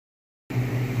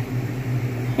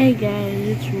Hey guys,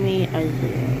 it's me,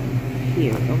 Isaiah,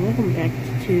 here, and welcome back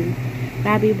to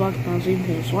Beatbox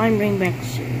Bouncing. So I'm bringing back a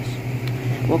series.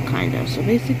 Well, kind of. So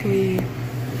basically,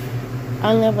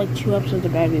 I only have like 2 episodes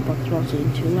of Beatbox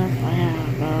Bouncing 2 left.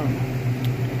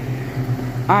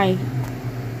 I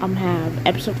have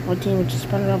episode 14, which is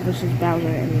SpongeBob vs. Bowser,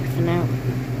 and the finale.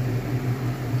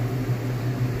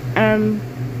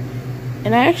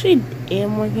 And I actually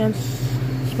am working on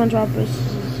SpongeBob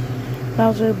vs.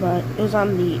 Bowser, but it was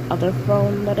on the other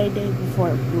phone that I did before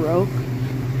it broke,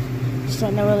 so I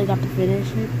never really got to finish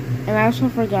it. And I also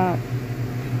forgot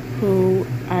who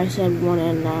I said won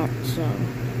in that, so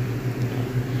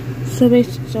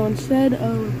instead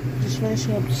of just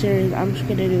finishing up the series, I'm just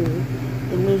gonna do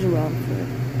the loser round for it.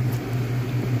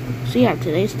 So yeah,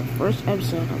 today's the first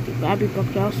episode of the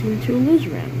Beatbox Bouncing 2 loser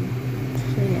round.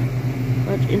 So yeah,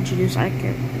 let's introduce our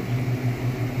character.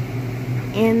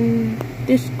 In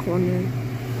this corner,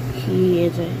 he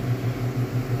is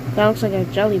that looks like a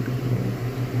jelly bean.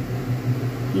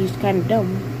 He's kind of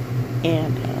dumb,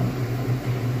 and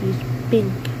he's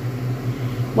pink.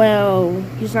 Well,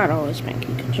 he's not always pink.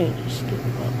 He can change his skin,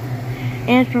 but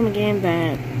and it's from a game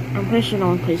that I'm pretty sure no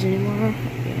one plays anymore.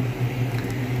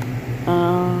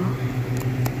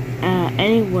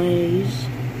 Anyways,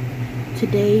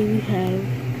 today we have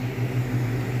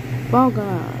Fall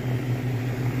Guy.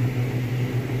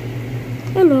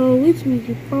 Hello, it's me,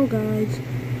 Fall Guys.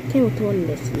 Came with one of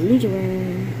this loser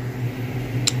round.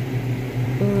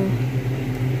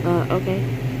 Okay.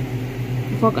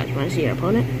 Fall Guys, you want to see your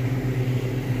opponent?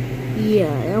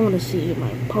 Yeah, I want to see my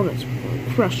opponent's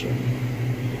crush him.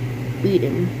 Beat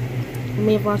him. I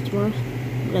may have lost once,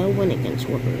 but I'll win against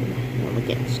whoever I'm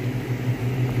against.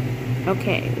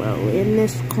 Okay, well, in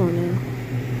this corner,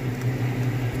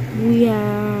 we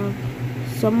have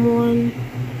someone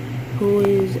who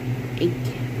is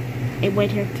a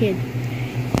white-haired kid.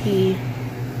 He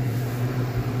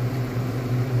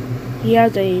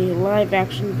has a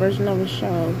live-action version of a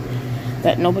show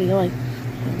that nobody likes,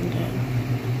 and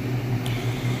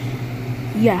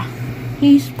yeah,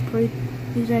 he's pretty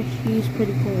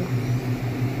cool.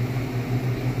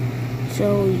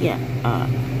 So yeah,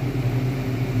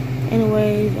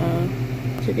 anyways,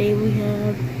 today we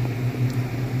have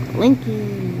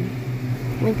Lincoln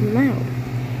Loud.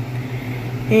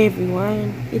 Hey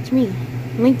everyone, it's me,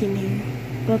 Lincoln here,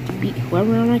 about to beat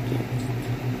whoever I'm against.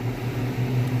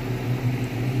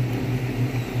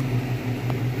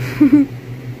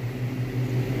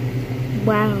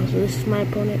 Wow, so this is my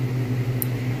opponent.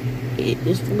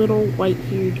 This little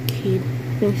white-haired kid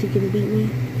thinks he can beat me.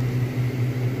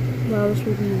 Wow, this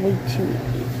will be way too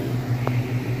easy.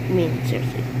 I mean,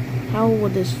 seriously, how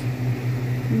would this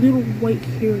little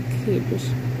white-haired kid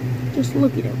just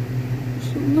look at him?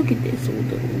 Look at this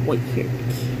little white-haired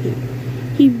kid.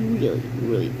 He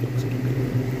really thinks he can beat me.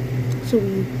 So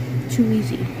too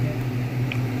easy.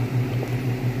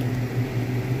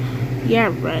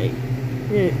 Yeah, right.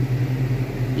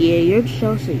 Yeah, you're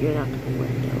jealous that you're not gonna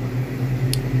win, though.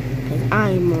 Because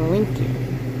I'm Lincoln,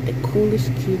 the coolest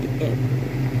kid ever.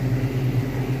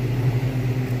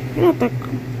 You're not that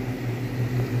cool.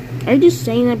 Are you just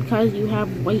saying that because you have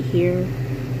white hair?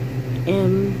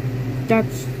 And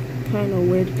that's kind of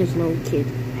weird because no kid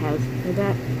has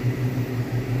that.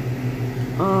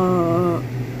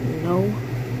 No.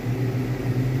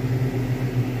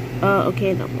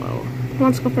 Okay, no, well, who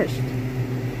wants to go first?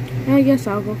 I guess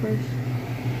I'll go first.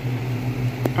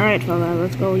 Alright, fella,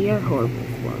 let's go. You're horrible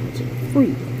performance.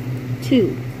 3,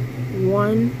 2,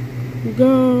 1, go.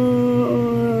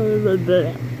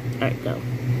 Alright, go.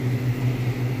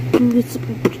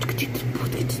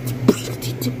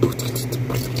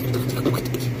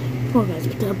 Fall Guys.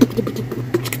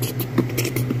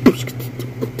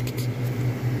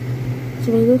 So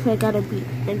it looks like I gotta beat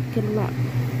and get him out.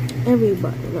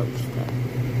 Everybody knows that.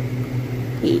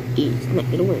 He is not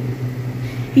gonna win.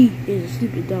 He is a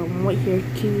stupid, dumb, white-haired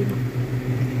kid.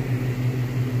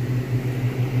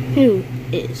 Who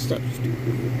is so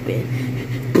stupid?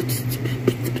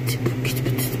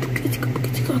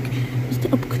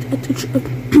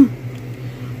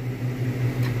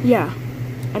 Yeah,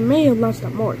 I may have lost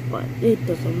that more, but it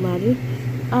doesn't matter.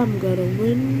 I'm gonna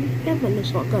win. And when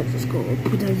this Fall Guys is cool.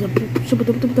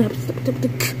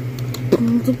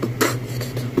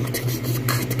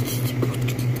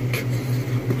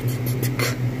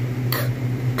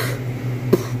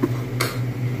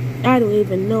 I don't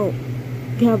even know.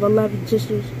 You have 11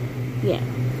 sisters? Yeah.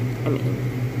 I mean,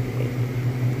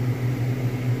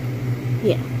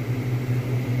 yeah.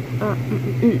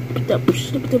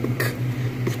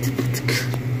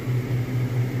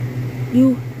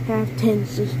 You have 10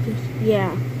 sisters?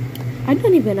 Yeah. I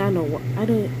don't even know what. I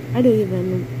don't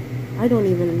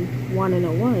even want to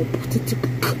know why.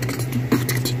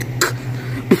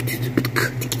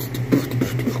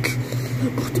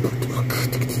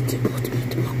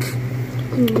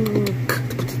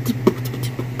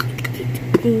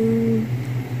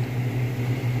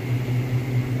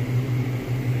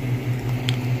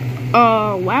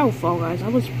 Wow, Fall Guys,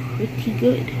 that was pretty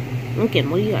good. Lincoln,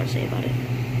 what do you gotta say about it?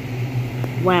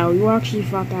 Wow, you actually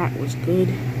thought that was good?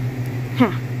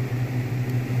 Huh.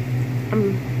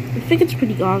 I think it's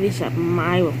pretty obvious that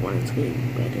my performance is going to be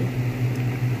better.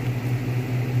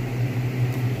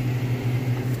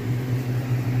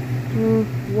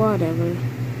 Whatever.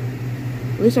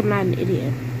 At least I'm not an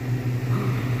idiot.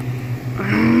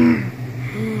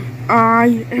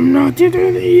 I am not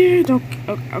an idiot.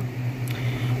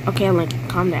 Okay, Lincoln,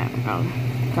 calm down.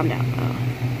 Calm down.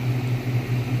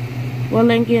 Well,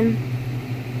 Lincoln,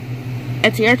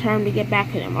 it's your turn to get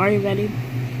back to them. Are you ready?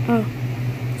 Oh,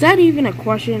 is that even a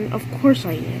question? Of course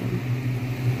I am.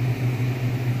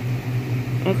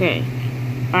 Okay.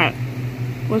 Alright.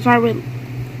 Let's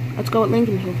go with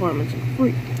Lincoln's performance in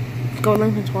 3. Let's go with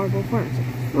Lincoln's horrible performance in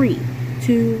 3,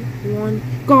 2, 1,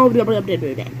 go. Alright,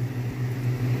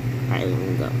 let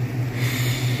me go.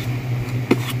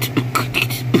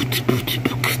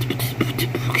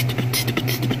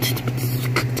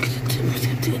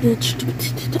 So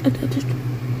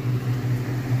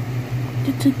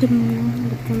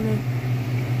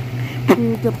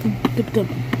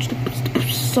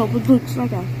it looks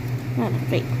like a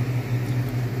fake.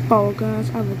 Fall Guys,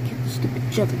 I will get the stupid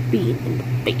jelly bean in the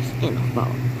face and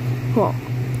fall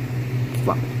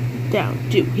down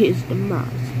to his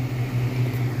demise.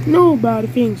 Nobody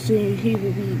thinks he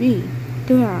will be me,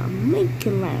 'cause I'll make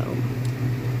it loud.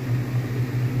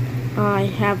 I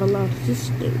have a lot of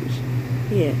sisters.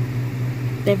 Yeah,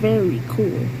 they're very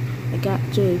cool. I got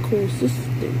 2 cool sisters.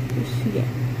 Yeah.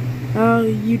 Oh,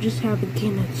 you just have a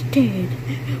game instead.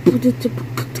 Push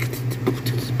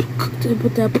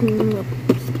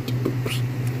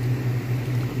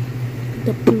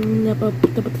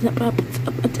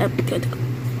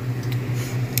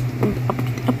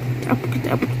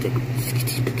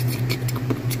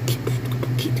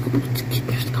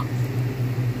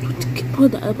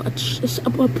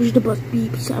the bus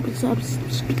beep.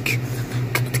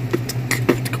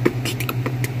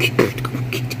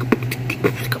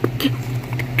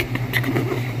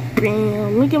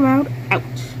 Lincoln Loud out.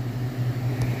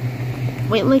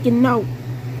 Wait, Lincoln, no.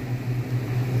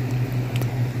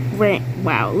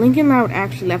 Wow, Lincoln Loud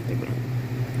actually left the room.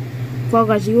 Fall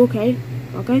Guys, you okay?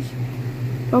 Fall Guys?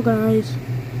 Fall Guys.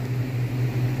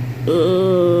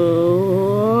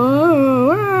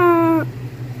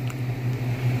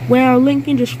 Well,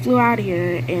 Lincoln just flew out of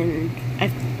here, and I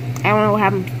don't know what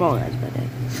happened to Fall Guys, but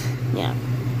yeah.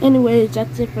 Anyways,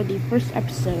 that's it for the first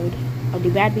episode of the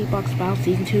Bad Beatbox Battle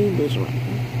Season 2 Loser Round.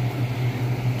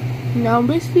 Now, I'm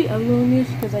basically uploading this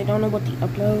because I don't know what to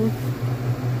upload.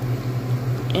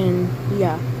 And,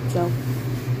 yeah, so,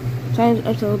 time to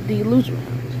upload the Loser Round.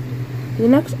 The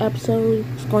next episode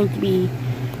is going to be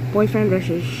Boyfriend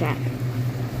versus Shadow.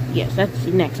 Yes, that's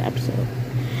the next episode.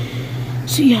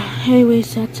 So, yeah,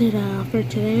 anyways, that's it for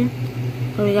today.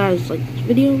 Hope you guys like this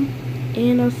video,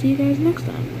 and I'll see you guys next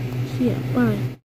time. See ya, bye.